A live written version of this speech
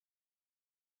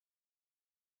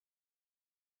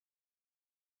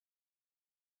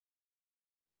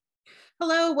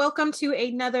Hello, welcome to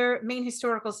another Maine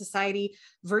Historical Society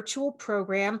virtual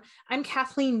program. I'm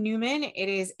Kathleen Newman. It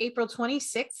is April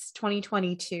 26th,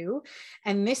 2022,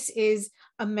 and this is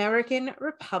American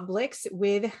Republics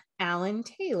with Alan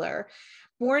Taylor.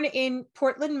 Born in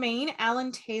Portland, Maine,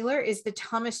 Alan Taylor is the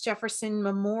Thomas Jefferson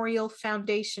Memorial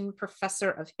Foundation Professor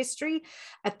of History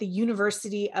at the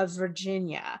University of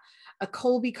Virginia. A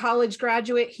Colby College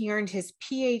graduate, he earned his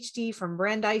PhD from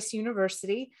Brandeis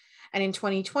University. And in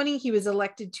 2020, he was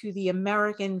elected to the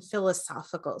American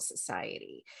Philosophical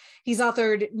Society. He's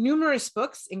authored numerous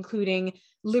books, including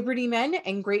Liberty Men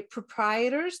and Great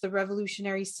Proprietors, The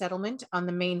Revolutionary Settlement on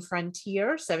the Maine Frontier,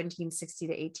 1760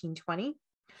 to 1820.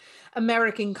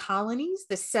 American Colonies,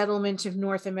 The Settlement of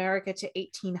North America to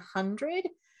 1800.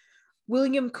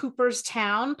 William Cooper's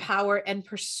Town, Power and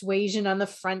Persuasion on the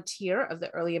Frontier of the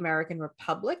Early American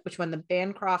Republic, which won the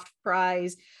Bancroft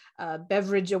Prize,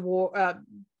 Beveridge Award,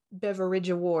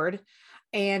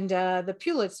 and the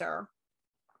Pulitzer.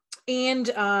 And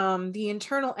The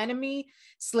Internal Enemy,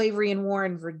 Slavery and War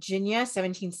in Virginia,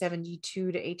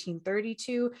 1772 to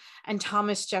 1832, and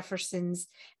Thomas Jefferson's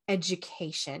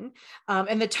Education.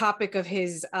 And the topic of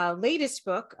his latest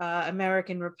book,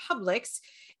 American Republics,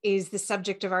 is the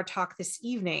subject of our talk this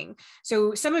evening.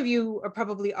 So some of you are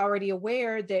probably already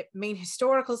aware that Maine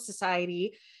Historical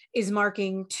Society is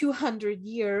marking 200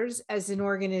 years as an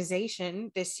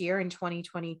organization this year in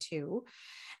 2022,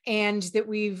 and that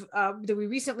we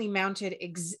recently mounted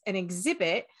an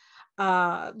exhibit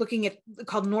looking at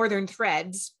called Northern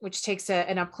Threads, which takes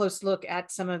an up close look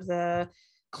at some of the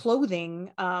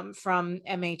clothing from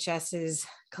MHS's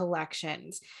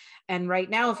collections. And right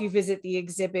now, if you visit the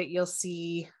exhibit, you'll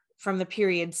see from the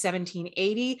period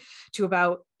 1780 to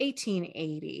about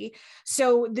 1880.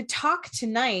 So the talk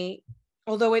tonight,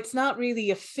 although it's not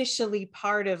really officially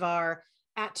part of our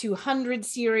At 200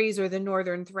 series or the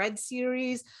Northern Thread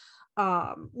series,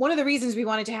 one of the reasons we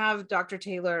wanted to have Dr.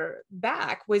 Taylor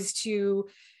back was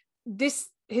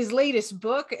his latest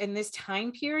book and this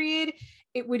time period.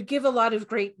 It would give a lot of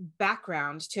great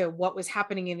background to what was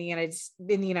happening in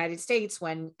the United States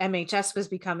when MHS was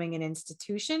becoming an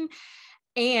institution,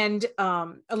 and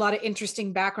a lot of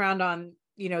interesting background on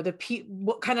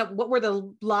what were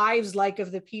the lives like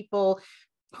of the people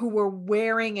who were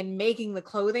wearing and making the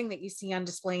clothing that you see on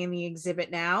display in the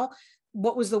exhibit now.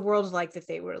 What was the world like that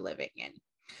they were living in?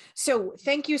 So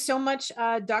thank you so much,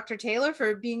 Dr. Taylor,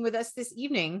 for being with us this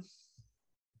evening.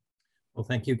 Well,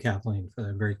 thank you, Kathleen, for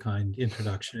that very kind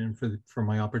introduction and for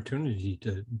my opportunity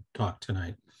to talk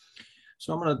tonight.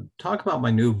 So I'm going to talk about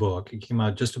my new book. It came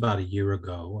out just about a year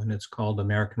ago, and it's called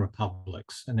American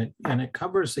Republics, and it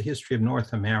covers the history of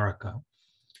North America,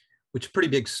 which is a pretty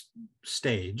big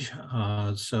stage.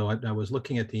 So I was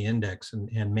looking at the index,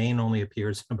 and Maine only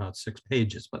appears in about 6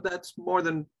 pages, but that's more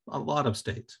than a lot of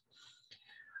states.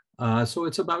 So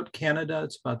it's about Canada,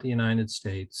 it's about the United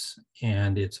States,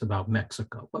 and it's about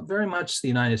Mexico. But very much the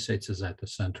United States is at the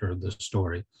center of the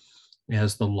story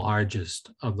as the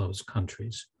largest of those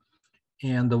countries,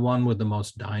 and the one with the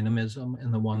most dynamism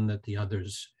and the one that the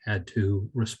others had to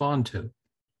respond to.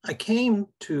 I came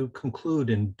to conclude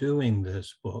in doing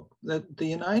this book that the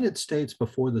United States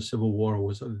before the Civil War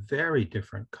was a very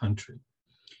different country.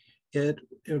 It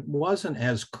wasn't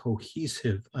as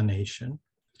cohesive a nation,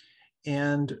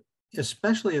 and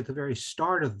especially at the very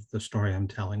start of the story I'm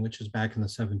telling, which is back in the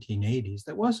 1780s,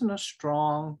 there wasn't a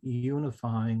strong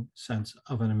unifying sense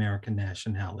of an American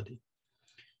nationality.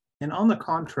 And on the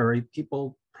contrary,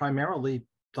 people primarily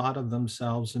thought of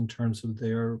themselves in terms of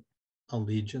their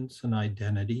allegiance and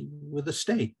identity with the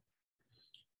state.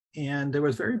 And there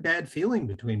was very bad feeling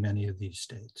between many of these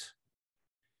states.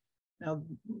 Now,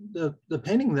 the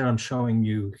painting that I'm showing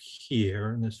you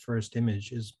here in this first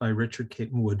image is by Richard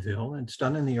Caton Woodville, and it's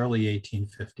done in the early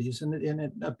 1850s, and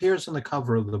it appears on the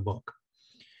cover of the book.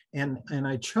 And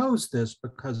I chose this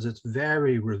because it's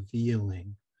very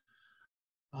revealing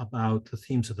about the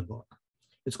themes of the book.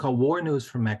 It's called War News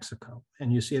from Mexico,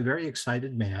 and you see a very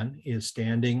excited man is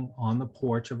standing on the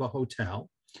porch of a hotel.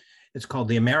 It's called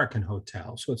the American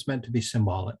Hotel, so it's meant to be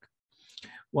symbolic,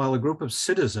 while a group of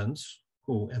citizens,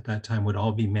 who at that time would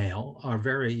all be male, are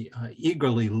very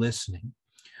eagerly listening.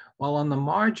 While on the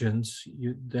margins,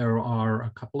 there are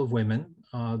a couple of women.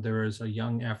 There is a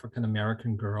young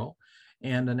African-American girl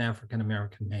and an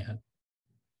African-American man.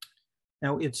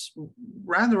 Now, it's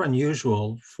rather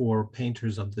unusual for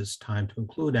painters of this time to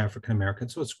include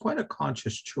African-Americans, so it's quite a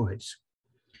conscious choice.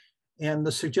 And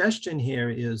the suggestion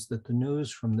here is that the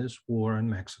news from this war in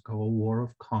Mexico, a war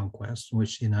of conquest in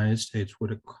which the United States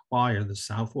would acquire the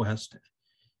Southwest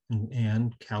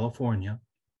and California,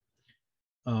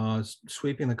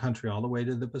 sweeping the country all the way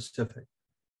to the Pacific,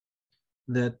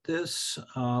 that this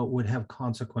would have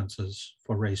consequences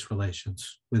for race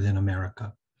relations within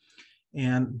America.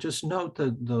 And just note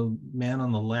that the man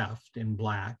on the left in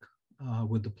black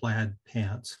with the plaid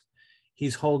pants,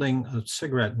 he's holding a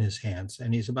cigarette in his hands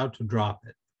and he's about to drop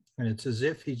it. And it's as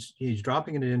if he's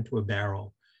dropping it into a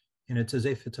barrel, and it's as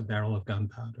if it's a barrel of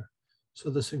gunpowder. So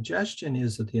the suggestion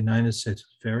is that the United States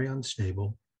is very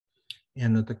unstable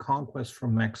and that the conquest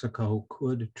from Mexico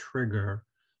could trigger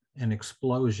an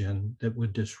explosion that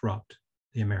would disrupt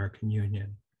the American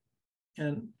Union.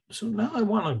 And so now I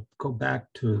want to go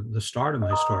back to the start of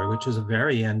my story, which is the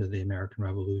very end of the American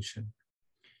Revolution,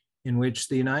 in which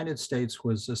the United States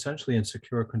was essentially in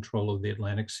secure control of the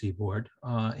Atlantic seaboard.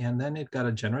 And then it got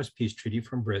a generous peace treaty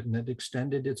from Britain that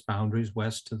extended its boundaries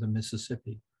west to the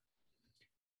Mississippi.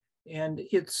 And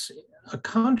it's a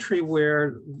country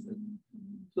where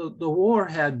the war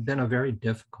had been a very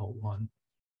difficult one.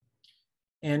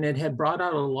 And it had brought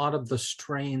out a lot of the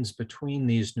strains between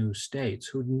these new states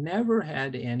who'd never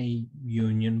had any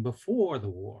union before the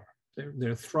war.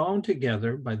 They're thrown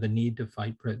together by the need to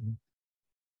fight Britain.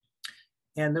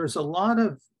 And there's a lot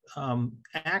of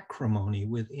acrimony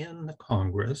within the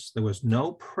Congress. There was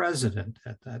no president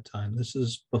at that time. This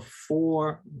is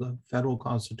before the federal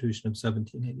Constitution of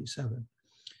 1787.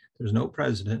 There's no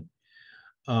president.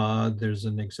 There's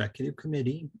an executive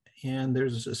committee, and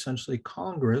there's essentially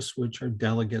Congress, which are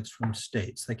delegates from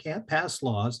states. They can't pass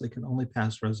laws, they can only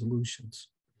pass resolutions.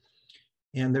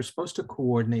 And they're supposed to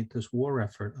coordinate this war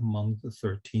effort among the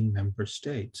 13 member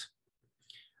states.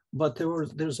 But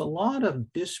there's a lot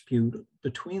of dispute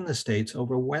between the states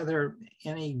over whether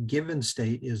any given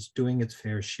state is doing its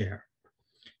fair share.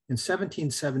 In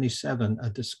 1777, a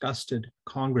disgusted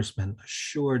congressman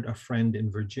assured a friend in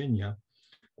Virginia,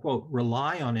 quote,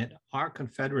 "Rely on it, our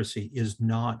Confederacy is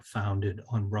not founded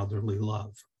on brotherly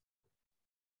love."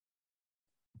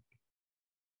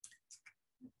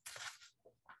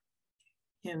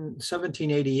 In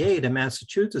 1788, a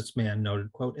Massachusetts man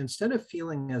noted, quote, "Instead of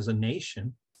feeling as a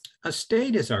nation, a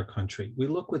state is our country. We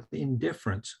look with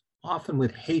indifference, often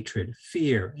with hatred,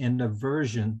 fear, and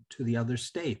aversion to the other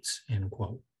states," end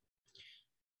quote.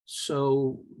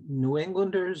 So New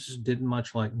Englanders didn't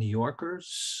much like New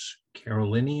Yorkers,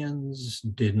 Carolinians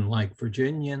didn't like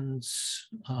Virginians,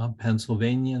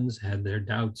 Pennsylvanians had their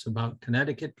doubts about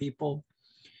Connecticut people.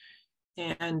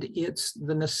 And it's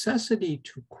the necessity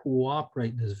to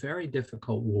cooperate in this very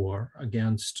difficult war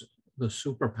against the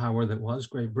superpower that was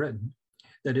Great Britain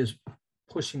that is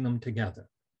pushing them together.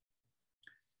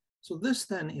 So this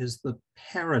then is the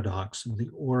paradox of the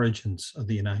origins of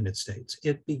the United States.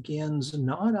 It begins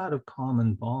not out of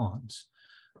common bonds,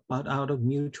 but out of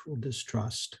mutual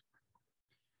distrust.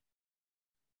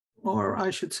 Or I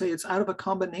should say it's out of a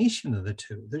combination of the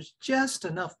two. There's just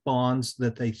enough bonds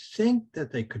that they think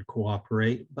that they could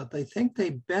cooperate, but they think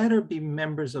they better be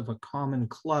members of a common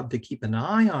club to keep an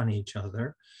eye on each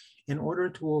other in order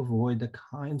to avoid the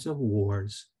kinds of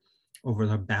wars over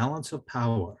the balance of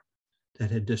power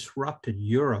that had disrupted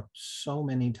Europe so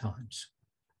many times.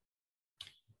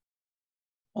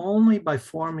 Only by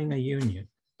forming a union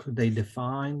could they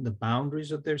define the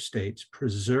boundaries of their states,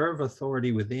 preserve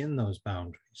authority within those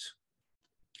boundaries.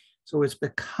 So it's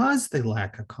because they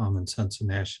lack a common sense of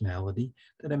nationality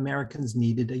that Americans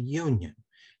needed a union.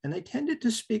 And they tended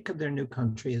to speak of their new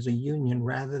country as a union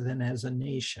rather than as a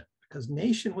nation, because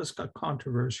nation was a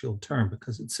controversial term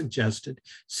because it suggested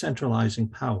centralizing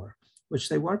power, which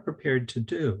they weren't prepared to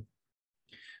do.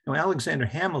 Now, Alexander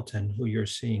Hamilton, who you're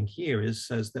seeing here,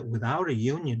 says that without a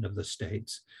union of the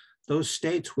states, those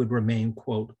states would remain,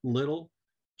 quote, little,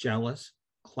 jealous,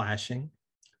 clashing,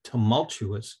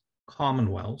 tumultuous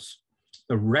commonwealths,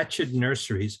 the wretched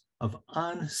nurseries of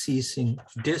unceasing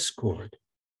discord.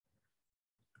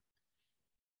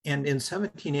 And in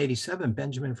 1787,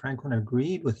 Benjamin Franklin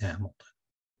agreed with Hamilton.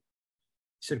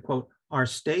 He said, quote, "Our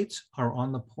states are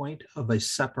on the point of a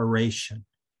separation,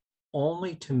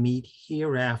 only to meet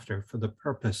hereafter for the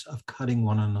purpose of cutting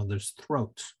one another's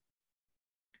throats."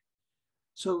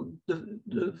 So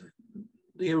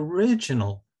the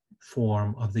original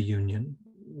form of the Union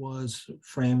was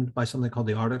framed by something called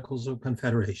the Articles of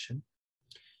Confederation.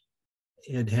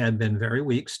 It had been very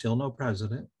weak, still no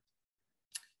president,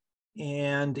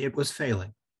 and it was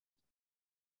failing.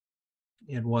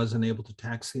 It wasn't able to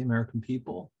tax the American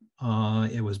people.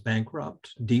 It was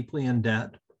bankrupt, deeply in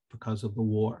debt because of the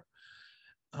war.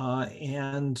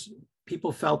 And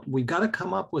people felt we got to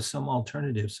come up with some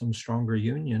alternative, some stronger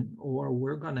union, or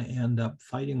we're going to end up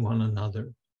fighting one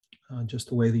another, just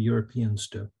the way the Europeans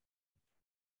do.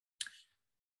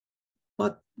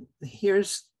 But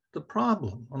here's the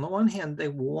problem. On the one hand, they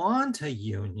want a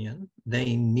union,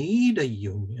 they need a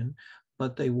union,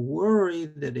 but they worry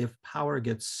that if power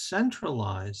gets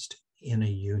centralized in a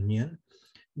union,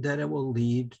 that it will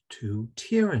lead to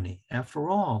tyranny. After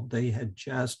all, they had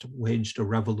just waged a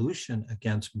revolution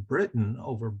against Britain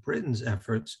over Britain's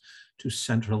efforts to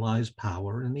centralize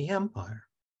power in the empire.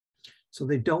 So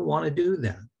they don't want to do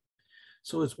that.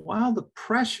 So it's while the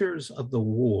pressures of the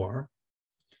war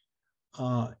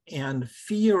and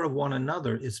fear of one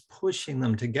another is pushing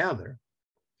them together,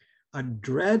 a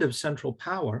dread of central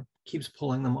power keeps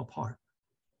pulling them apart.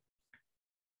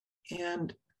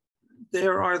 And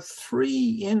there are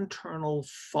three internal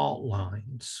fault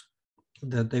lines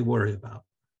that they worry about.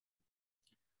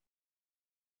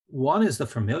 One is the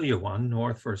familiar one,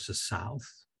 North versus South.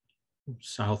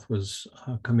 South was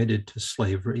committed to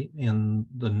slavery. In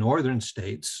the northern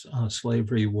states,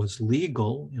 slavery was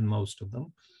legal in most of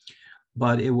them,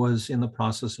 but it was in the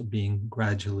process of being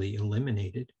gradually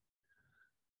eliminated.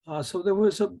 So there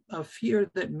was a fear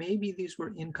that maybe these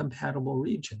were incompatible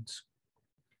regions,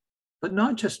 but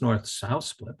not just north-south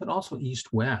split, but also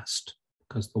east-west,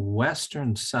 because the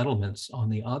western settlements on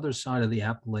the other side of the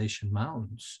Appalachian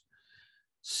Mountains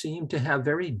seem to have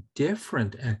very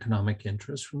different economic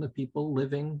interests from the people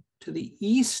living to the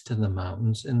east of the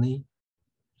mountains in the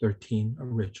 13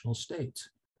 original states.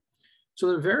 So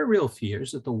there are very real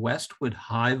fears that the West would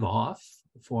hive off,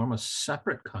 form a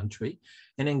separate country,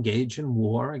 and engage in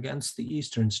war against the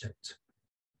eastern states.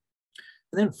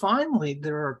 And then finally,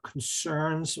 there are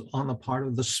concerns on the part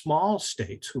of the small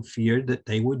states who feared that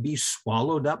they would be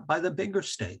swallowed up by the bigger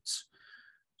states.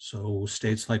 So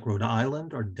states like Rhode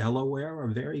Island or Delaware are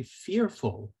very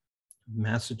fearful of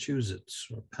Massachusetts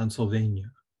or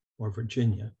Pennsylvania or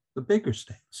Virginia, the bigger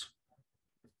states.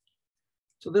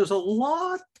 So there's a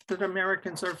lot that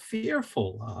Americans are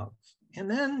fearful of. And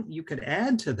then you could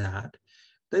add to that,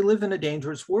 they live in a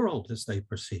dangerous world as they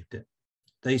perceived it.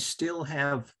 They still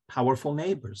have powerful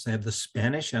neighbors. They have the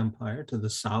Spanish Empire to the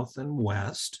south and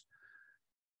west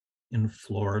in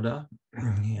Florida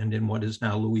and in what is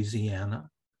now Louisiana.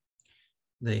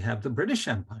 They have the British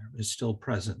Empire is still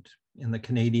present in the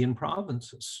Canadian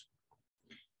provinces.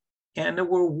 And there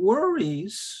were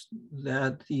worries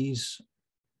that these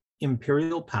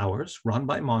imperial powers run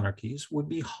by monarchies would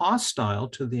be hostile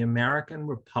to the American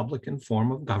Republican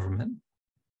form of government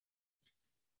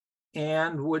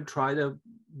and would try to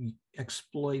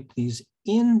exploit these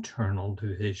internal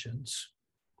divisions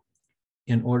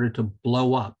in order to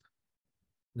blow up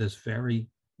this very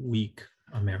weak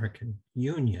American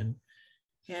Union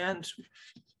and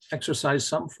exercise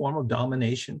some form of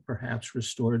domination, perhaps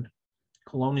restored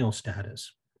colonial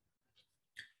status.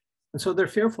 And so they're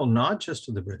fearful not just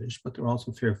of the British, but they're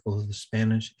also fearful of the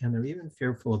Spanish, and they're even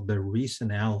fearful of their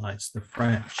recent allies, the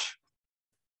French.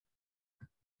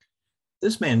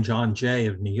 This man, John Jay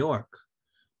of New York,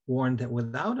 warned that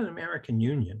without an American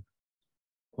Union,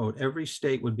 quote, every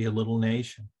state would be a little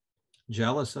nation,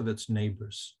 jealous of its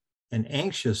neighbors, and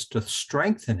anxious to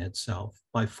strengthen itself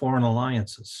by foreign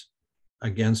alliances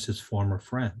against its former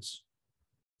friends,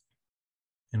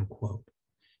 end quote.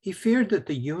 He feared that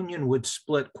the Union would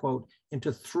split, quote,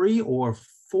 into 3 or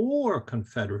 4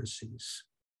 confederacies,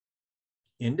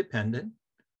 independent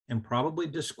and probably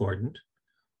discordant,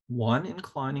 one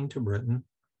inclining to Britain,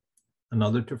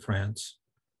 another to France,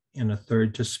 and a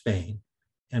third to Spain,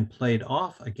 and played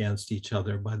off against each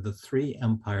other by the 3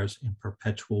 empires in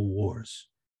perpetual wars,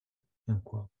 end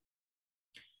quote.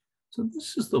 So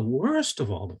this is the worst of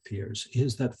all the fears,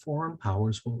 is that foreign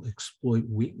powers will exploit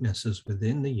weaknesses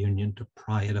within the Union to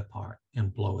pry it apart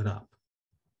and blow it up.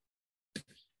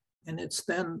 And it's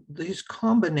then these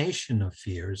combination of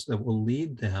fears that will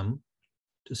lead them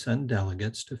to send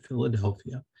delegates to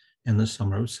Philadelphia in the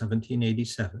summer of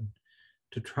 1787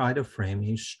 to try to frame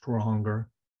a stronger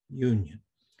union,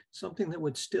 something that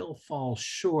would still fall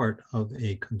short of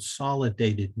a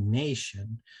consolidated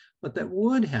nation, but that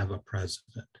would have a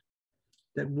president,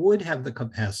 that would have the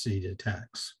capacity to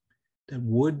tax, that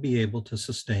would be able to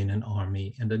sustain an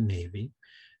army and a navy,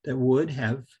 that would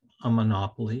have a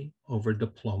monopoly over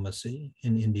diplomacy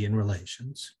and Indian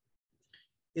relations.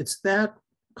 It's that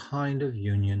kind of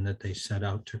union that they set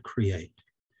out to create.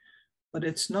 But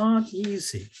it's not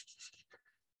easy.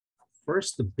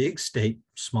 First, the big state,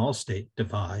 small state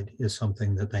divide is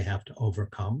something that they have to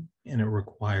overcome, and it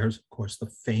requires, of course,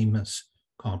 the famous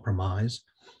compromise,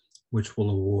 which will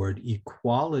award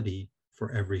equality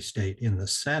for every state in the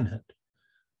Senate,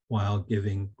 while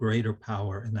giving greater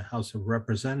power in the House of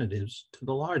Representatives to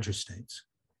the larger states.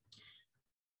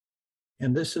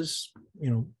 And this is,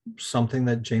 something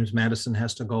that James Madison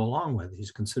has to go along with.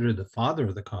 He's considered the father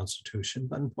of the Constitution,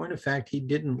 but in point of fact, he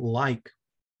didn't like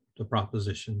the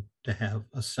proposition to have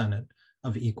a Senate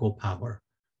of equal power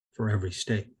for every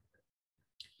state.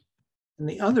 And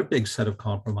the other big set of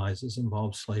compromises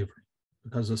involved slavery,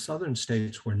 because the southern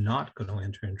states were not going to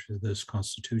enter into this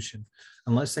Constitution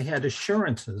unless they had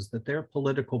assurances that their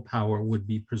political power would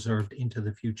be preserved into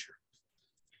the future.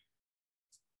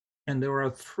 And there are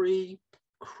three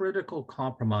critical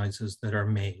compromises that are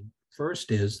made. First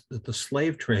is that the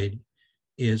slave trade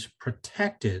is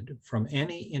protected from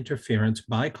any interference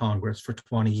by Congress for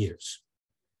 20 years.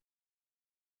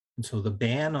 And so the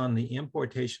ban on the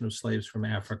importation of slaves from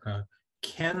Africa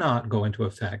cannot go into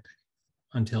effect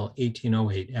until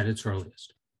 1808 at its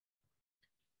earliest.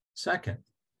 Second,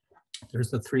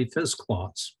 there's the 3/5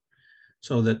 clause,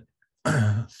 so that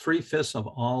 3/5 of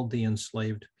all the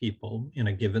enslaved people in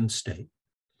a given state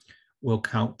will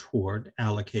count toward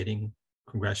allocating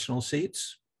congressional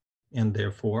seats and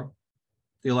therefore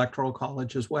the Electoral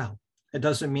College as well. It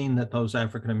doesn't mean that those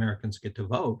African Americans get to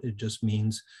vote. It just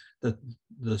means that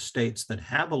the states that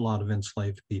have a lot of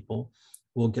enslaved people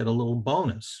will get a little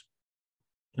bonus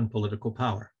in political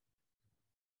power.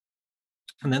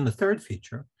 And then the third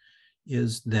feature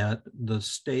is that the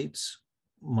states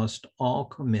must all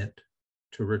commit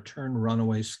to return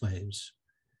runaway slaves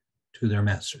to their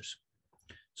masters.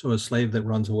 So a slave that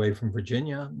runs away from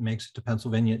Virginia, makes it to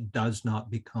Pennsylvania, does not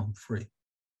become free.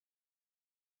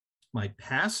 Might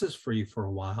pass as free for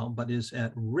a while, but is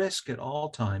at risk at all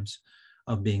times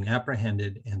of being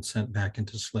apprehended and sent back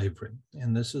into slavery.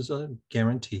 And this is a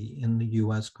guarantee in the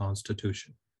US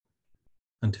Constitution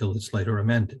until it's later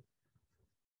amended.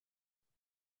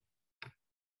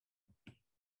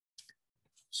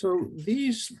 So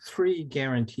these three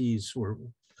guarantees were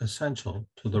essential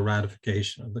to the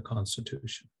ratification of the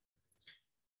Constitution.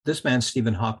 This man,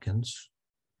 Stephen Hopkins,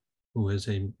 who is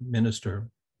a minister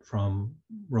from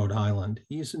Rhode Island,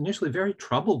 he's initially very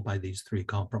troubled by these three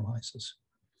compromises.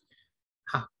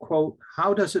 Quote,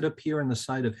 "How does it appear in the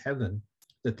sight of heaven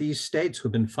that these states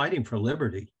who've been fighting for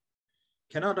liberty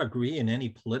cannot agree in any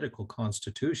political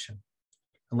constitution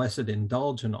unless it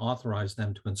indulge and authorize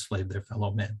them to enslave their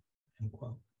fellow men?" End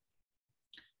quote.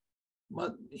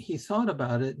 But he thought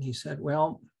about it and he said,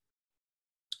 well,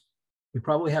 we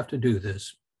probably have to do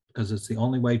this because it's the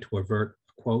only way to avert,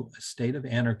 quote, "a state of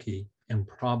anarchy and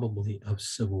probably of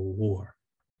civil war."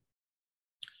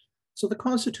 So the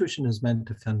Constitution is meant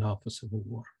to fend off a civil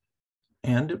war,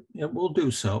 and it will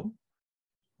do so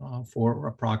for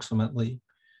approximately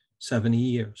 70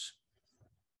 years.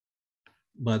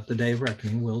 But the day of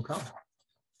reckoning will come.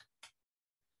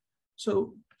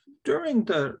 So during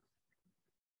the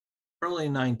early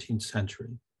 19th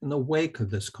century, in the wake of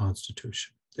this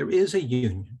Constitution, there is a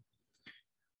union.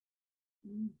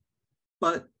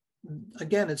 But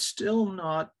again, it's still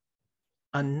not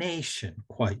a nation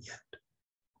quite yet.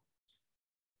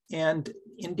 And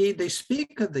indeed, they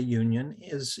speak of the union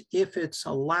as if it's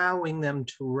allowing them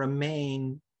to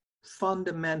remain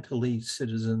fundamentally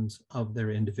citizens of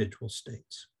their individual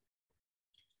states.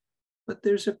 But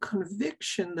there's a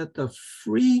conviction that the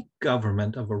free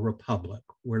government of a republic,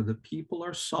 where the people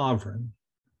are sovereign,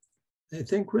 they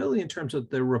think really in terms of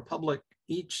the republic,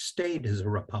 each state is a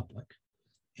republic.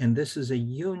 And this is a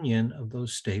union of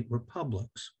those state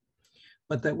republics.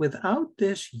 But that without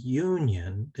this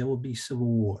union, there will be civil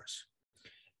wars.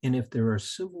 And if there are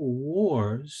civil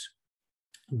wars,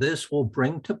 this will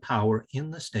bring to power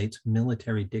in the states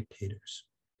military dictators.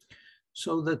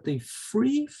 So that the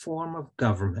free form of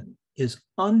government is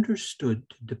understood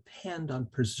to depend on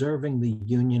preserving the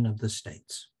union of the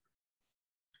states.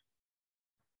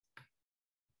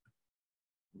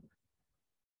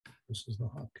 This is the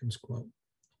Hopkins quote.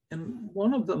 And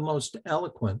one of the most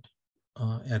eloquent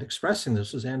at expressing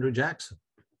this is Andrew Jackson,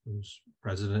 who was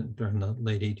president during the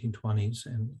late 1820s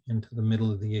and into the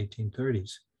middle of the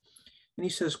 1830s. And he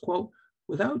says, quote,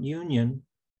 "Without union,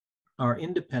 our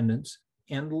independence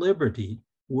and liberty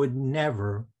would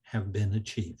never have been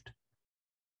achieved.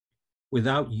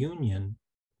 Without union,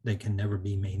 they can never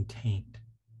be maintained."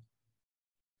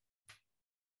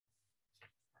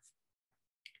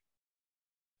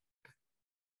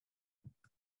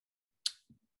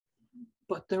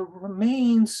 But there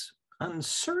remains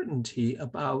uncertainty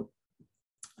about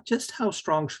just how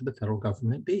strong should the federal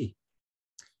government be.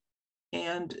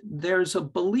 And there's a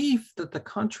belief that the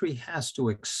country has to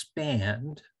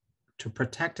expand to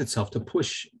protect itself, to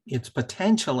push its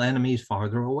potential enemies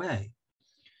farther away.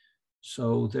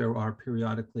 So there are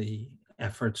periodically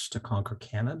efforts to conquer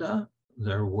Canada.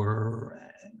 there were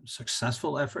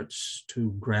successful efforts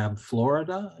to grab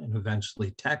Florida and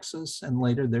eventually Texas, and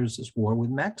later there's this war with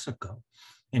Mexico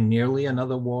and nearly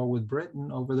another war with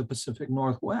Britain over the Pacific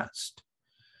Northwest.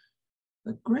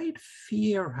 The great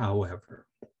fear, however,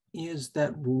 is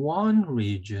that one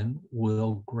region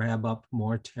will grab up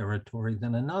more territory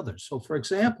than another. So for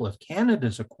example, if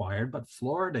Canada's acquired, but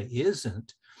Florida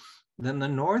isn't, then the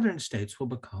northern states will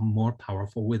become more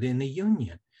powerful within the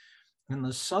Union. And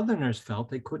the Southerners felt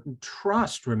they couldn't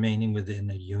trust remaining within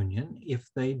the Union if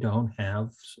they don't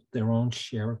have their own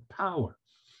share of power.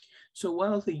 So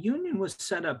while the Union was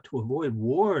set up to avoid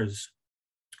wars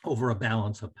over a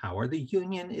balance of power, the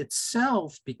Union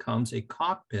itself becomes a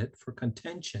cockpit for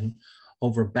contention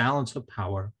over balance of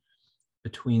power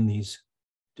between these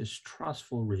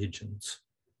distrustful regions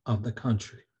of the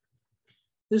country.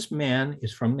 This man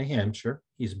is from New Hampshire.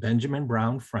 He's Benjamin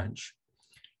Brown French,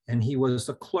 and he was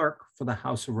the clerk for the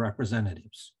House of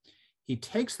Representatives. He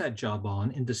takes that job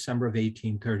on in December of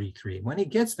 1833. When he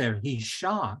gets there, he's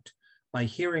shocked by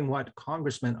hearing what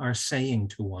congressmen are saying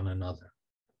to one another.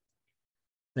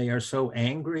 They are so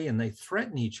angry and they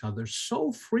threaten each other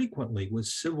so frequently with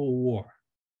civil war.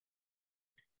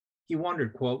 He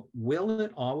wondered, quote, "Will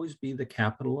it always be the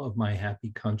capital of my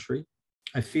happy country?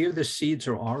 I fear the seeds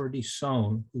are already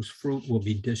sown whose fruit will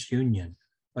be disunion,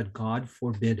 but God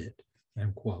forbid it,"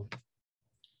 end quote.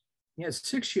 Yet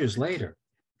 6 years later,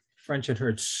 French had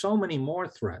heard so many more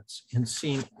threats and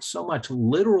seen so much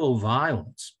literal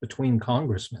violence between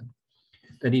congressmen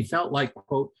that he felt like,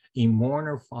 quote, "a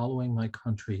mourner following my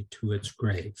country to its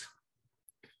grave."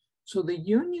 So the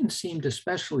Union seemed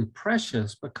especially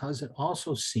precious because it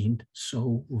also seemed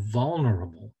so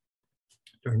vulnerable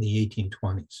during the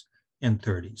 1820s and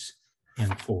 30s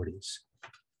and 40s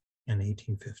and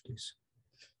 1850s.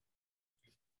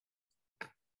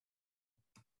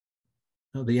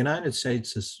 Now, the United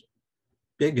States'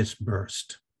 biggest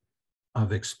burst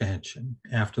of expansion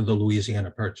after the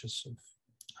Louisiana Purchase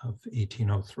of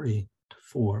 1803 to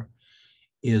 4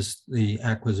 is the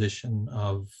acquisition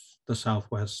of the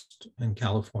Southwest and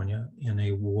California in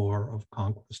a war of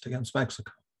conquest against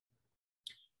Mexico.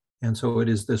 And so it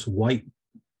is this white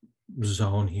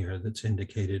zone here that's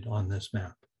indicated on this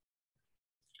map.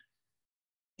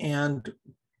 And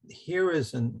here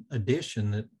is an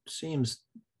addition that seems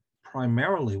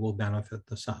primarily will benefit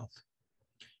the South.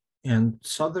 And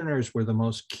Southerners were the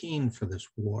most keen for this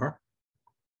war.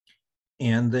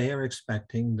 And they are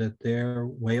expecting that their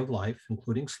way of life,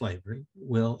 including slavery,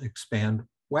 will expand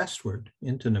westward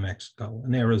into New Mexico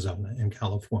and Arizona and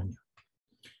California.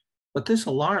 But this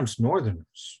alarms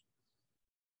Northerners,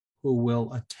 who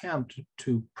will attempt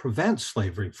to prevent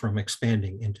slavery from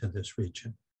expanding into this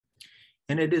region.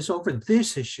 And it is over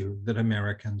this issue that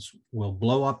Americans will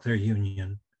blow up their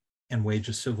union and wage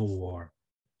a civil war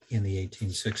in the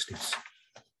 1860s.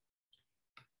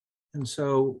 And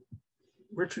so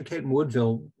Richard Caton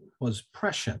Woodville was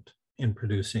prescient in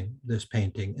producing this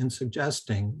painting and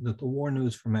suggesting that the war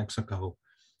news from Mexico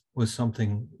was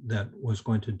something that was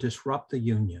going to disrupt the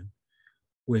Union,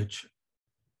 which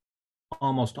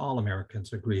almost all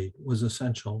Americans agreed was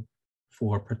essential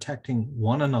for protecting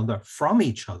one another from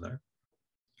each other,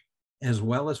 as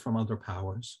well as from other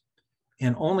powers.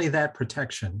 And only that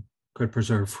protection could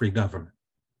preserve free government.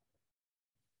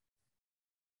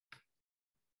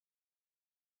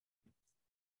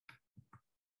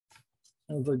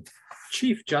 The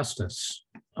Chief Justice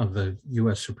of the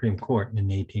US Supreme Court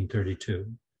in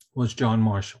 1832 was John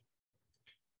Marshall.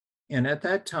 And at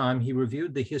that time, he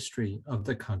reviewed the history of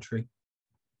the country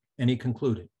and he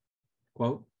concluded,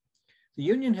 quote, "The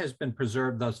Union has been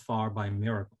preserved thus far by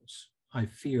miracles. I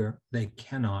fear they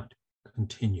cannot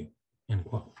continue," end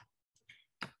quote.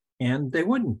 And they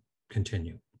wouldn't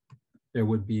continue. There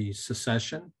would be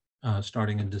secession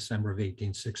starting in December of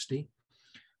 1860,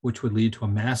 which would lead to a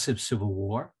massive civil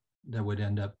war that would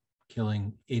end up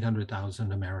killing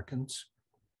 800,000 Americans.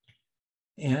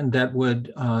 And that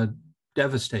would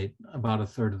devastate about a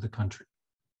third of the country,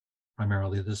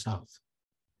 primarily the South.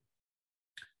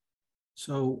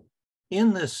 So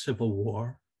in this civil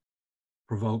war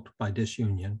provoked by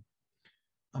disunion,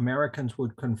 Americans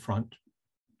would confront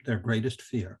their greatest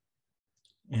fear,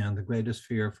 and the greatest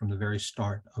fear from the very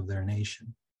start of their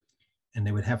nation. And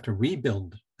they would have to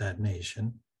rebuild that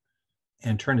nation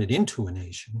and turn it into a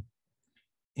nation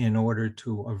in order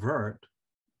to avert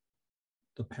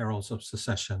the perils of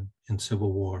secession and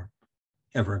civil war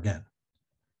ever again.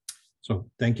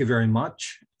 So thank you very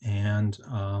much. And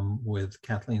with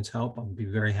Kathleen's help, I'll be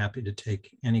very happy to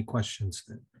take any questions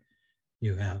that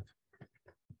you have.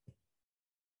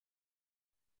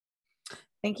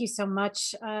 Thank you so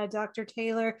much, Dr.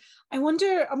 Taylor. I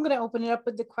wonder, I'm going to open it up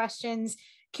with the questions.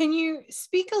 Can you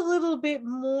speak a little bit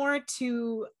more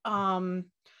to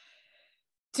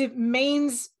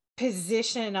Maine's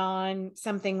position on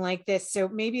something like this? So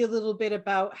maybe a little bit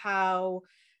about how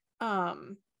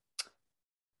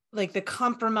like the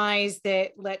compromise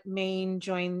that let Maine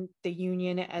join the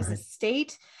Union as a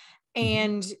state,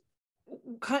 and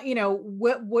you know,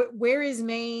 where is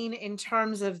Maine in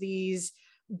terms of these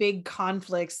big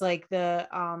conflicts like the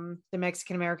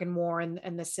Mexican-American War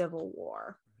and the Civil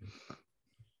War?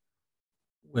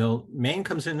 Well, Maine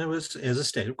comes in as a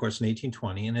state, of course, in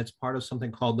 1820, and it's part of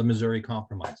something called the Missouri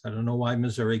Compromise. I don't know why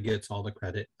Missouri gets all the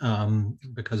credit,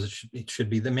 because it should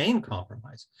be the Maine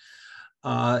Compromise.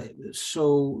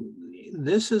 So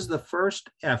this is the first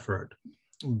effort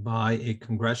by a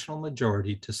congressional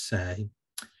majority to say,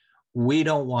 we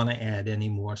don't want to add any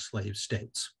more slave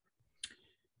states.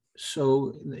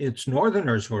 So it's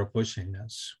Northerners who are pushing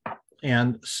this,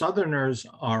 and Southerners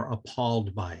are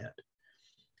appalled by it.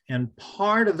 And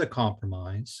part of the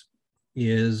compromise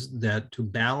is that to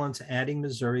balance adding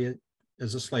Missouri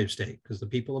as a slave state, because the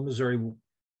people of Missouri who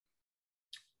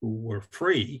were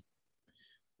free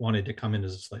wanted to come in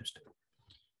as a slave state.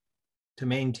 To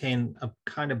maintain a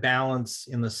kind of balance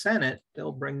in the Senate,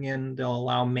 they'll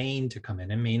allow Maine to come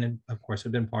in. And Maine, of course,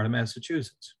 had been part of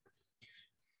Massachusetts.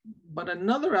 But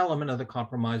another element of the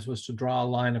compromise was to draw a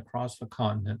line across the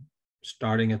continent,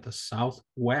 starting at the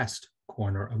southwest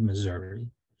corner of Missouri,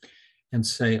 and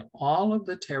say all of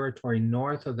the territory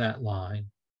north of that line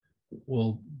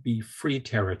will be free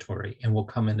territory and will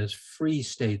come in as free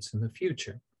states in the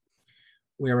future.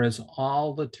 Whereas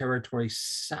all the territory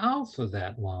south of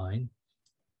that line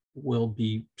will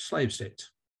be slave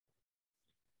states.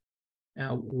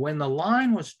 Now, when the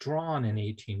line was drawn in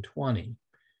 1820,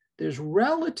 there's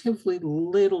relatively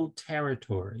little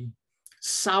territory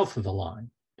south of the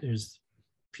line. There's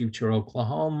future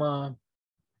Oklahoma,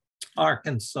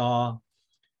 Arkansas,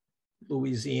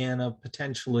 Louisiana,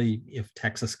 potentially if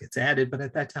Texas gets added, but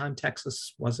at that time,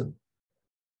 Texas wasn't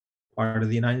part of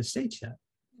the United States yet.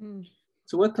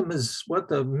 So what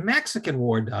the Mexican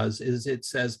War does is it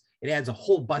says it adds a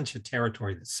whole bunch of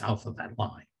territory that's south of that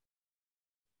line,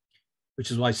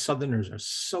 which is why Southerners are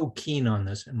so keen on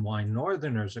this and why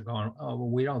Northerners are going, oh, well,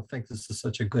 we don't think this is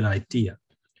such a good idea.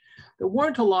 There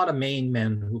weren't a lot of Maine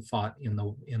men who fought in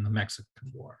the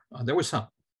Mexican War. There were some.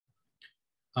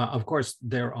 Of course,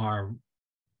 there are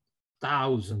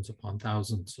thousands upon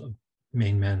thousands of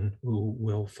Maine men who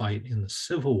will fight in the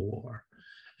Civil War.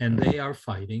 And they are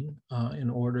fighting in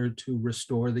order to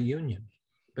restore the Union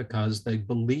because they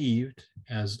believed,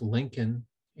 as Lincoln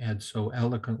had so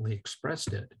eloquently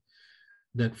expressed it,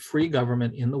 that free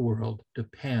government in the world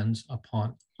depends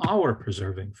upon our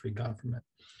preserving free government.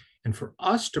 And for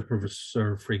us to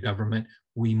preserve free government,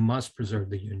 we must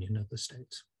preserve the Union of the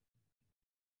states.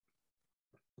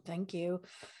 Thank you.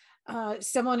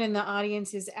 Someone in the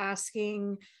audience is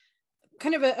asking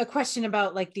kind of a question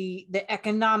about like the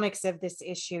economics of this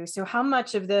issue. So how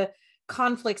much of the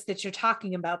conflicts that you're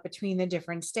talking about between the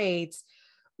different states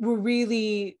were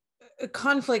really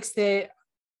conflicts that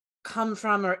come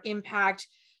from or impact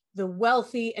the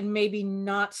wealthy and maybe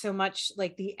not so much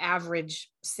like the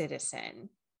average citizen?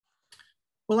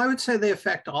 Well, I would say they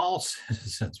affect all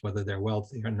citizens, whether they're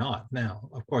wealthy or not. Now,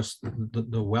 of course,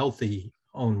 the wealthy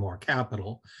own more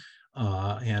capital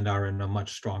and are in a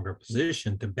much stronger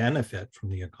position to benefit from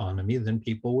the economy than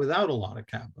people without a lot of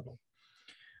capital.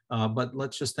 But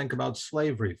let's just think about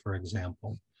slavery, for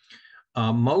example.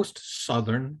 Most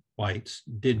Southern whites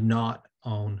did not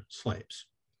own slaves.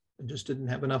 They just didn't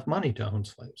have enough money to own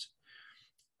slaves.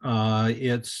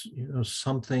 It's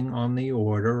something on the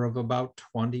order of about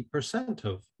 20%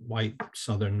 of white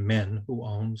Southern men who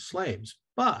own slaves.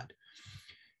 But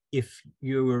if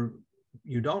you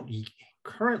don't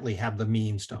currently have the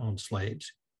means to own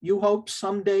slaves, you hope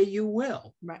someday you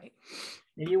will. Right.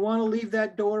 And you want to leave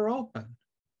that door open.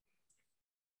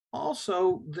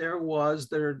 Also,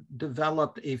 there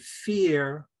developed a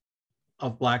fear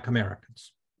of Black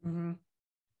Americans. Mm-hmm.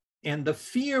 And the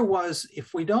fear was,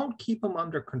 if we don't keep them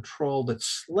under control that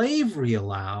slavery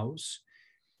allows,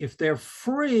 if they're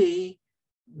free,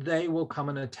 they will come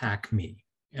and attack me.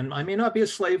 And I may not be a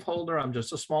slaveholder, I'm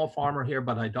just a small farmer here,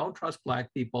 but I don't trust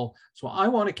Black people. So I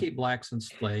want to keep Blacks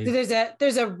enslaved. So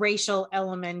there's a racial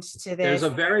element to this. There's a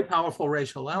very powerful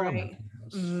racial element. Right. In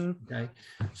this, Mm-hmm. okay.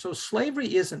 So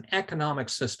slavery is an economic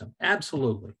system,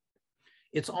 absolutely.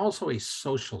 It's also a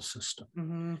social system.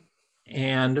 Mm-hmm.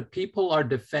 And people are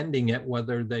defending it,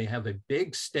 whether they have a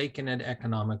big stake in it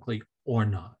economically or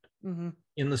not, Mm-hmm.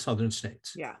 in the Southern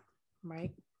states. Yeah,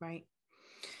 right.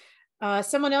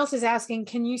 Someone else is asking,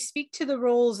 can you speak to the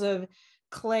roles of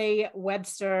Clay,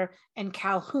 Webster, and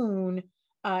Calhoun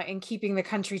in keeping the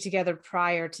country together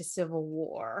prior to Civil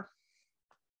War?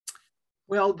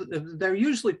 Well, they're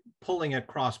usually pulling at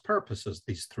cross purposes,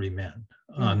 these three men.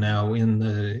 Now in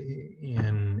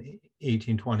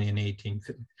 1820 and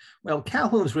 1850, well,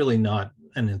 Calhoun's really not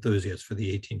an enthusiast for the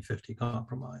 1850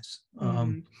 compromise.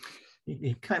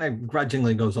 He kind of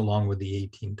grudgingly goes along with the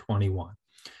 1821.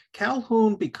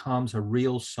 Calhoun becomes a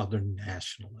real Southern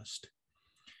nationalist.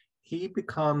 He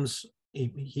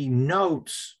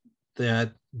notes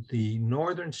that the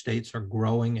northern states are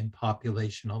growing in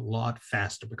population a lot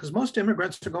faster because most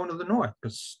immigrants are going to the north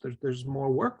because there's more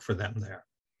work for them there.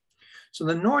 So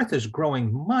the north is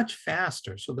growing much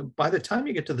faster. So that by the time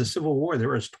you get to the Civil War,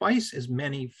 there is twice as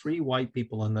many free white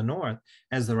people in the north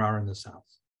as there are in the south.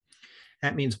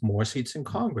 That means more seats in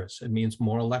Congress. It means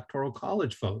more electoral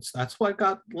college votes. That's what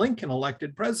got Lincoln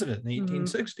elected president in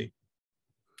 1860.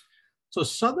 So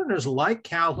Southerners like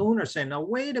Calhoun are saying, now,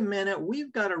 wait a minute,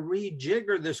 we've got to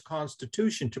rejigger this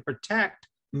Constitution to protect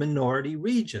minority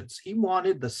regions. He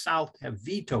wanted the South to have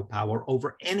veto power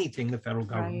over anything the federal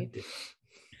government did.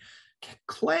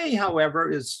 Clay, however,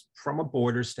 is from a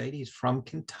border state. He's from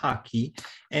Kentucky,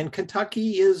 and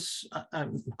Kentucky is,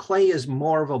 Clay is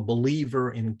more of a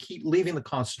believer in leaving the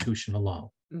Constitution alone.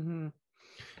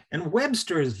 And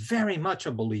Webster is very much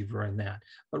a believer in that.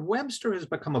 But Webster has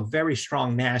become a very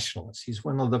strong nationalist. He's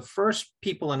one of the first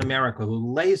people in America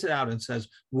who lays it out and says,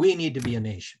 we need to be a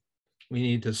nation. We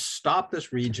need to stop this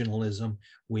regionalism.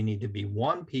 We need to be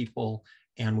one people,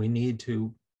 and we need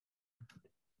to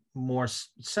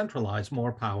centralize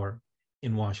more power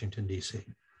in Washington, D.C.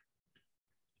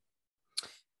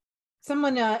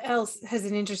 Someone else has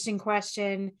an interesting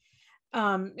question.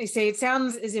 They say, it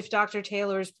sounds as if Dr.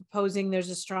 Taylor is proposing there's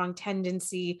a strong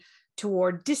tendency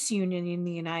toward disunion in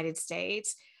the United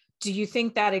States. Do you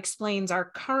think that explains our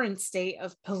current state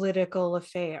of political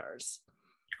affairs?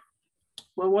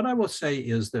 Well, what I will say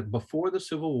is that before the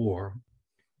Civil War,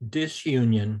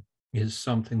 disunion is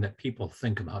something that people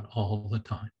think about all the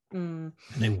time. And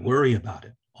they worry about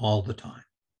it all the time.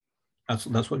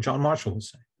 That's what John Marshall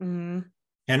was saying.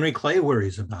 Henry Clay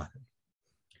worries about it.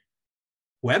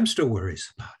 Webster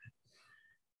worries about it.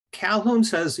 Calhoun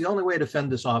says the only way to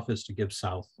fend this off is to give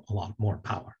South a lot more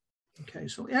power. Okay,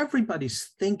 so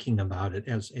everybody's thinking about it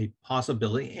as a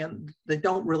possibility, and they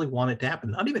don't really want it to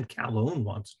happen. Not even Calhoun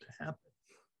wants it to happen.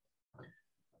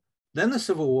 Then the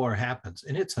Civil War happens,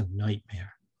 and it's a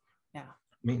nightmare. Yeah.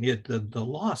 I mean, the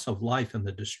loss of life and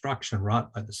the destruction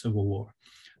wrought by the Civil War,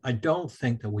 I don't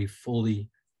think that we fully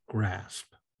grasp.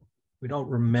 We don't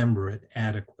remember it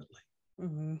adequately.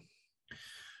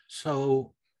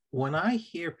 So when I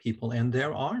hear people, and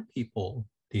there are people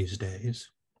these days,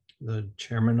 the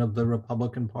chairman of the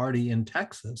Republican Party in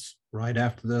Texas, right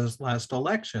after this last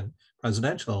election,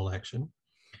 presidential election,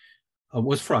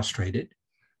 was frustrated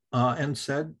and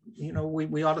said, you know,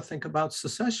 we ought to think about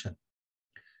secession.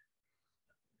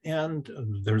 And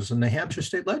there's a New Hampshire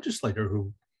state legislator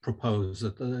who proposed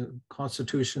that the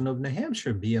Constitution of New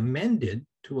Hampshire be amended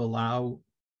to allow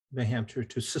New Hampshire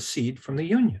to secede from the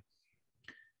Union.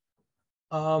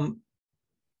 I'll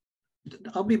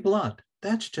be blunt,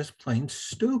 that's just plain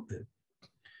stupid.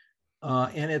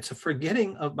 And it's a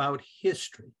forgetting about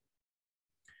history.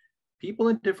 People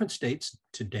in different states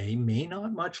today may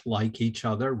not much like each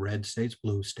other, red states,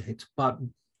 blue states, but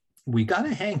we got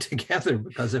to hang together,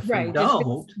 because if we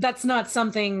don't, that's not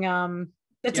something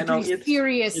that's a pretty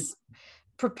serious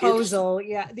proposal.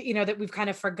 That we've kind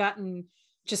of forgotten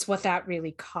just what that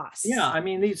really costs. Yeah, I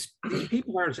mean, these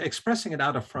people are expressing it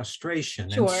out of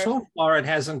frustration, and so far it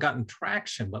hasn't gotten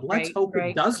traction. But let's hope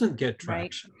it doesn't get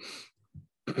traction.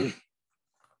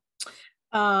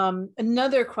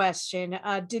 Another question: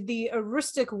 did the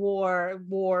Aroostook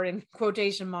War in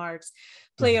quotation marks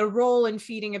play a role in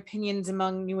feeding opinions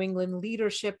among New England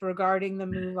leadership regarding the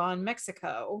move on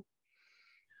Mexico?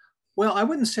 Well, I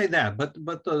wouldn't say that, but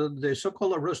the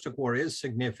so-called Aroostook War is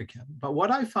significant. But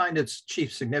what I find its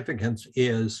chief significance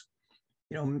is,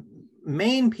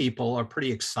 Maine people are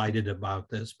pretty excited about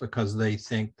this because they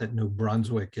think that New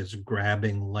Brunswick is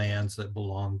grabbing lands that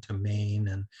belong to Maine,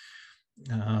 and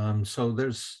so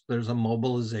there's a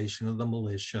mobilization of the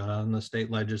militia, and the state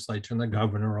legislature and the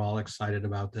governor are all excited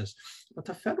about this. But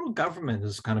the federal government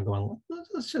is kind of going,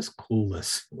 let's just cool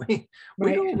this. We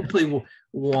don't really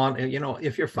want,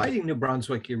 if you're fighting New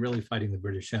Brunswick, you're really fighting the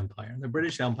British Empire. And the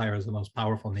British Empire is the most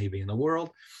powerful navy in the world.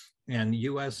 And the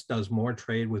US does more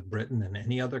trade with Britain than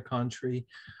any other country.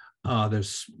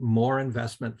 There's more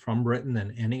investment from Britain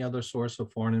than any other source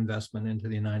of foreign investment into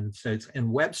the United States.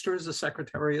 And Webster is the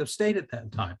Secretary of State at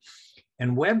that time.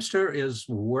 And Webster is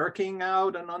working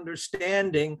out an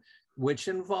understanding which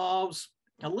involves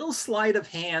a little sleight of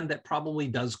hand that probably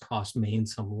does cost Maine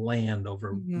some land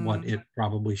over what it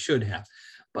probably should have.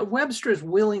 But Webster is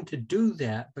willing to do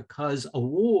that because a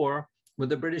war with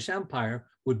the British Empire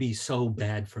would be so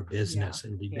bad for business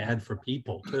and be bad for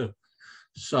people too.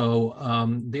 So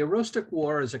the Aroostook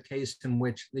War is a case in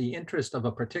which the interest of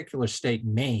a particular state,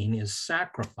 Maine, is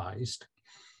sacrificed,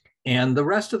 and the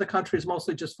rest of the country is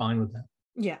mostly just fine with that.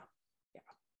 Yeah.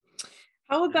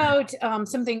 How about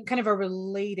something kind of a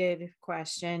related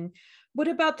question? What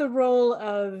about the role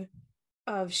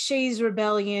of Shays'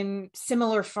 Rebellion,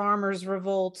 similar farmers'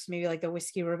 revolts, maybe like the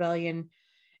Whiskey Rebellion,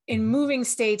 in moving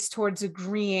states towards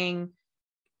agreeing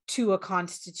to a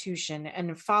constitution?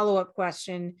 And a follow-up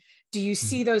question, do you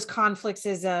see those conflicts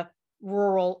as a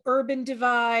rural-urban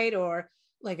divide or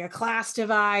like a class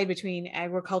divide between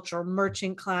agricultural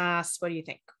merchant class? What do you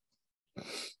think?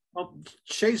 Well,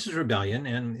 Shays' Rebellion,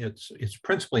 and it's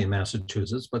principally in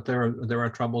Massachusetts, but there are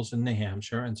troubles in New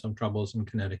Hampshire and some troubles in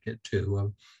Connecticut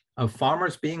too, of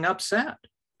farmers being upset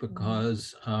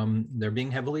because they're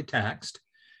being heavily taxed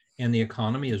and the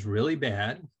economy is really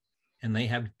bad and they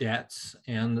have debts,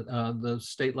 and the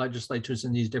state legislatures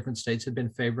in these different states have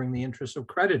been favoring the interests of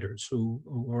creditors who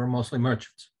are mostly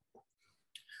merchants.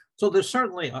 So there's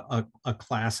certainly a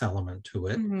class element to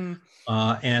it.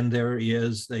 And there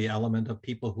is the element of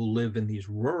people who live in these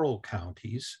rural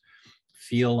counties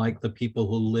feel like the people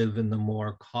who live in the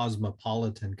more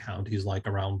cosmopolitan counties, like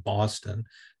around Boston,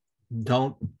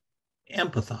 don't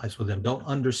empathize with them, don't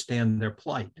understand their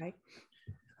plight. Right.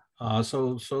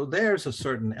 So there's a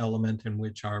certain element in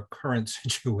which our current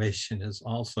situation is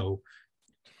also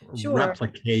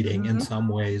replicating in some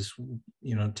ways,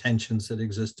 tensions that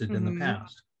existed in the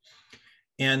past.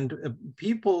 And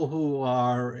people who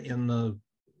are in the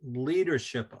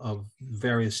leadership of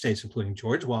various states, including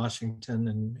George Washington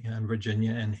and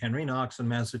Virginia and Henry Knox in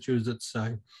Massachusetts,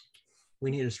 say, we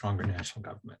need a stronger national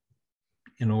government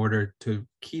in order to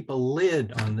keep a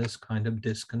lid on this kind of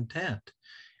discontent.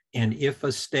 And if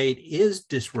a state is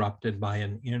disrupted by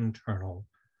an internal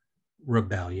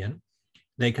rebellion,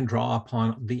 they can draw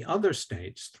upon the other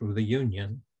states through the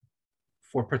Union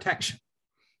for protection.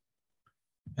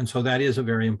 And so that is a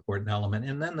very important element.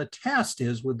 And then the test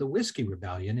is with the Whiskey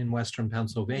Rebellion in Western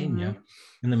Pennsylvania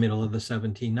in the middle of the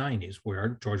 1790s,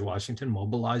 where George Washington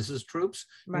mobilizes troops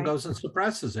and goes and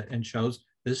suppresses it and shows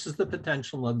this is the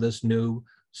potential of this new,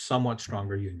 somewhat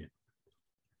stronger union.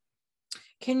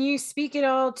 Can you speak at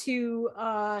all to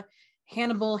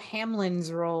Hannibal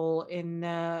Hamlin's role in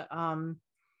the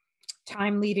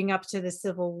time leading up to the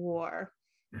Civil War?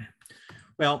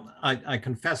 Well, I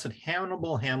confess that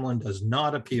Hannibal Hamlin does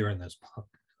not appear in this book,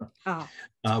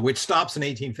 which stops in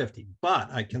 1850. But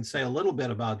I can say a little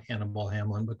bit about Hannibal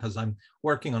Hamlin because I'm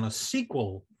working on a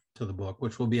sequel to the book,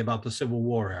 which will be about the Civil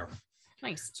War era.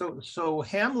 Nice. So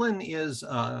Hamlin is,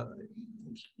 the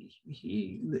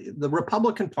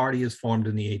Republican Party is formed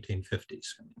in the 1850s.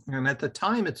 And at the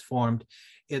time it's formed,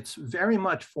 it's very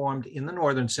much formed in the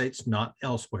northern states, not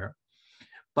elsewhere,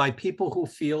 by people who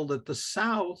feel that the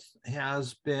South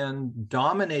has been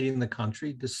dominating the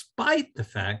country despite the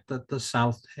fact that the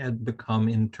South had become,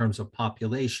 in terms of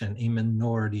population, a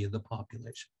minority of the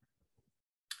population.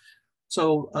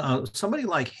 So somebody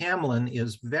like Hamlin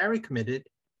is very committed,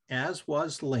 as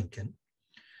was Lincoln,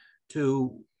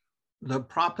 to the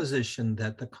proposition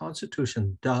that the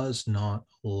Constitution does not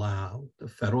allow the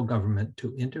federal government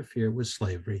to interfere with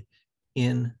slavery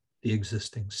in the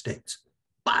existing states.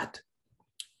 But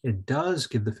it does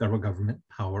give the federal government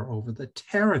power over the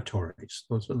territories.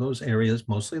 Those are those areas,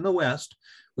 mostly in the West,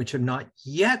 which have not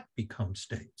yet become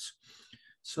states.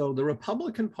 So the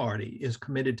Republican Party is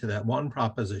committed to that one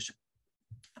proposition.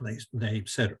 They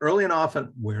said early and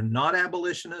often, we're not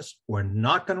abolitionists. We're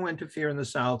not going to interfere in the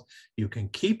South. You can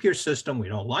keep your system. We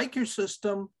don't like your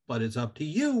system, but it's up to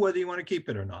you whether you want to keep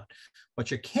it or not. What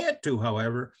you can't do,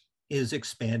 however, is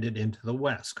expand it into the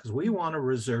West, because we want to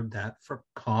reserve that for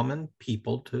common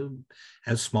people to,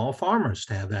 as small farmers,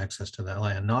 to have access to that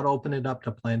land, not open it up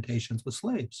to plantations with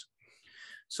slaves.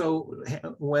 So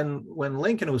when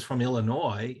Lincoln, who was from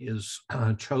Illinois, is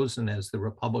chosen as the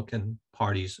Republican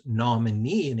Party's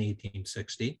nominee in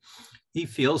 1860, he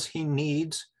feels he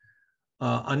needs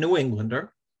a New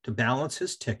Englander to balance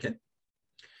his ticket.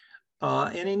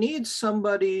 And he needs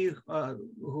somebody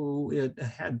who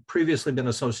had previously been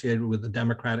associated with the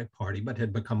Democratic Party, but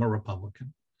had become a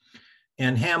Republican.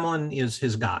 And Hamlin is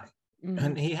his guy.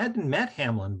 And he hadn't met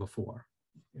Hamlin before.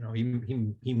 You know,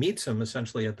 he meets him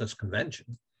essentially at this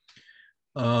convention.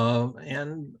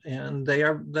 And they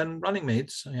are then running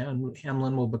mates, and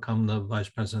Hamlin will become the vice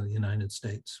president of the United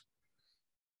States.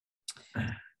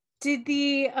 Did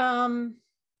the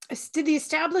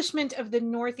establishment of the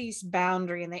Northeast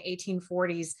boundary in the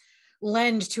 1840s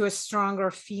lend to a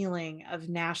stronger feeling of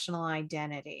national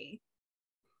identity?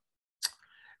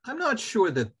 I'm not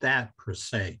sure that that per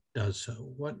se does so.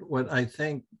 What I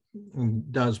think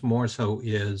does more so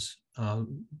is the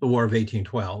War of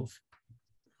 1812,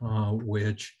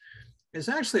 which is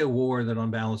actually a war that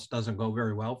on balance doesn't go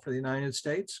very well for the United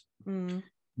States. Mm.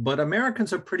 But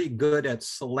Americans are pretty good at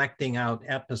selecting out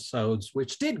episodes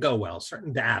which did go well,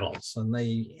 certain battles, and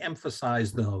they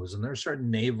emphasize those. And there are certain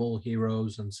naval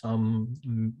heroes and some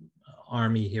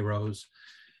army heroes.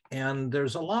 And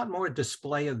there's a lot more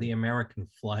display of the American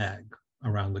flag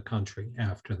around the country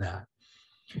after that.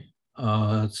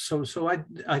 So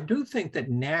I do think that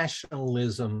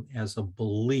nationalism as a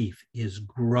belief is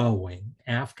growing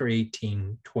after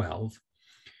 1812.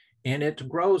 And it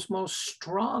grows most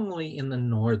strongly in the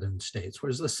northern states,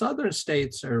 whereas the southern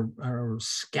states are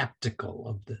skeptical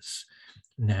of this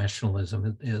nationalism.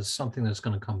 It is something that's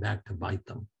going to come back to bite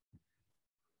them.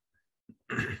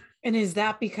 And is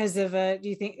that because of do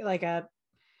you think like a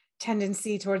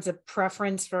tendency towards a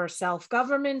preference for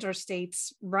self-government or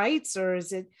states' rights, or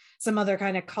is it some other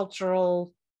kind of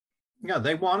cultural? Yeah,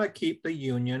 they want to keep the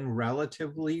Union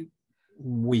relatively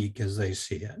weak as they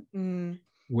see it. Mm.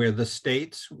 Where the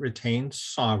states retain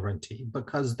sovereignty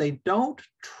because they don't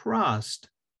trust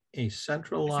a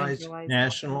centralized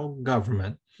national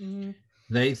government. Mm-hmm.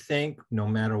 They think no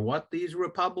matter what these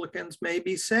Republicans may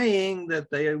be saying,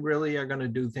 that they really are going to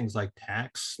do things like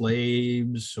tax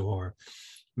slaves or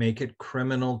make it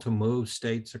criminal to move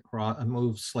slaves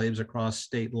across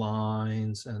state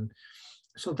lines. And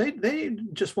so they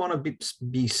just want to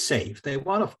be safe. They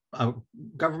want a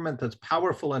government that's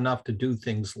powerful enough to do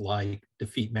things like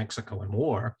defeat Mexico in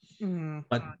war,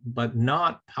 but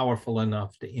not powerful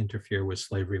enough to interfere with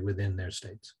slavery within their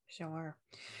states. Sure.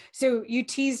 So you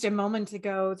teased a moment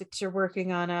ago that you're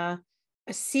working on a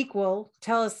sequel.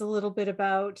 Tell us a little bit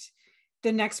about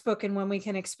the next book and when we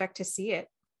can expect to see it.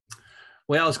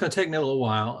 Well, it's going to take me a little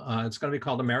while. It's going to be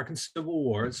called American Civil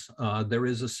Wars. There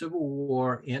is a civil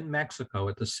war in Mexico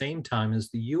at the same time as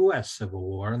the U.S. Civil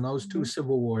War, and those two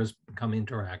civil wars become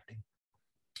interacting.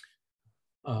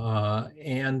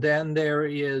 And then there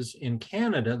is in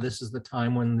Canada, this is the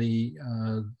time when the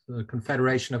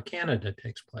Confederation of Canada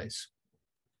takes place.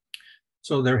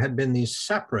 So there had been these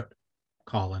separate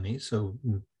colonies, so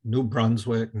New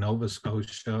Brunswick, Nova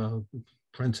Scotia,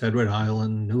 Prince Edward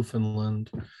Island, Newfoundland,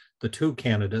 the two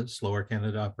Canadas, Lower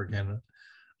Canada, Upper Canada,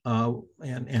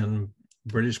 and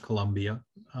British Columbia.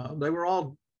 They were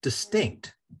all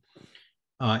distinct,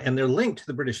 and they're linked to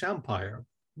the British Empire.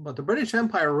 But the British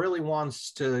Empire really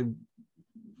wants to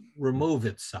remove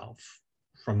itself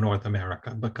from North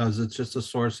America because it's just a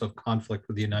source of conflict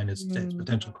with the United States,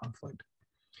 potential conflict.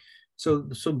 So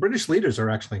British leaders are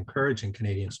actually encouraging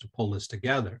Canadians to pull this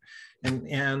together.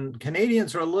 And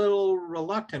Canadians are a little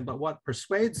reluctant, but what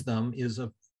persuades them is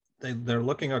they're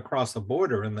looking across the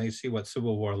border and they see what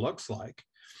civil war looks like.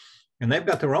 And they've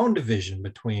got their own division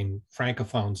between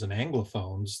Francophones and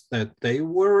Anglophones that they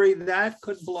worry that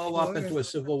could blow up into a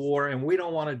civil war. And we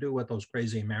don't want to do what those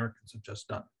crazy Americans have just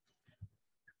done.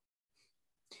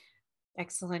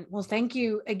 Excellent. Well, thank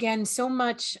you again so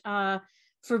much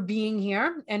for being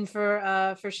here and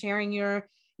for sharing your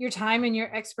time and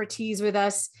your expertise with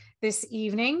us this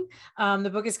evening. The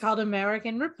book is called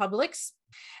American Republics.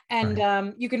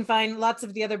 And you can find lots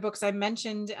of the other books I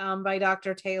mentioned by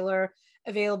Dr. Taylor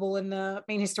available in the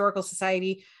Maine Historical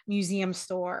Society Museum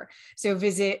store. So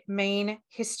visit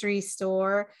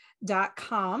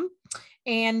mainhistorystore.com.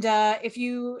 And if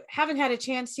you haven't had a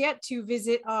chance yet to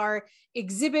visit our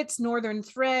exhibits, Northern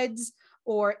Threads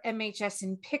or MHS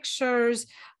in Pictures,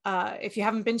 if you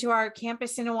haven't been to our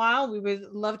campus in a while, we would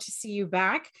love to see you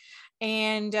back.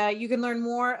 And you can learn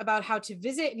more about how to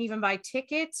visit and even buy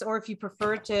tickets, or if you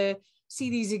prefer to see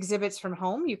these exhibits from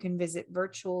home, you can visit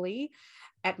virtually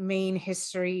at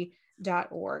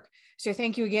mainhistory.org. So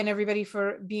thank you again, everybody,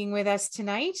 for being with us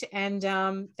tonight. And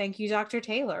thank you, Dr.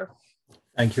 Taylor.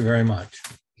 Thank you very much.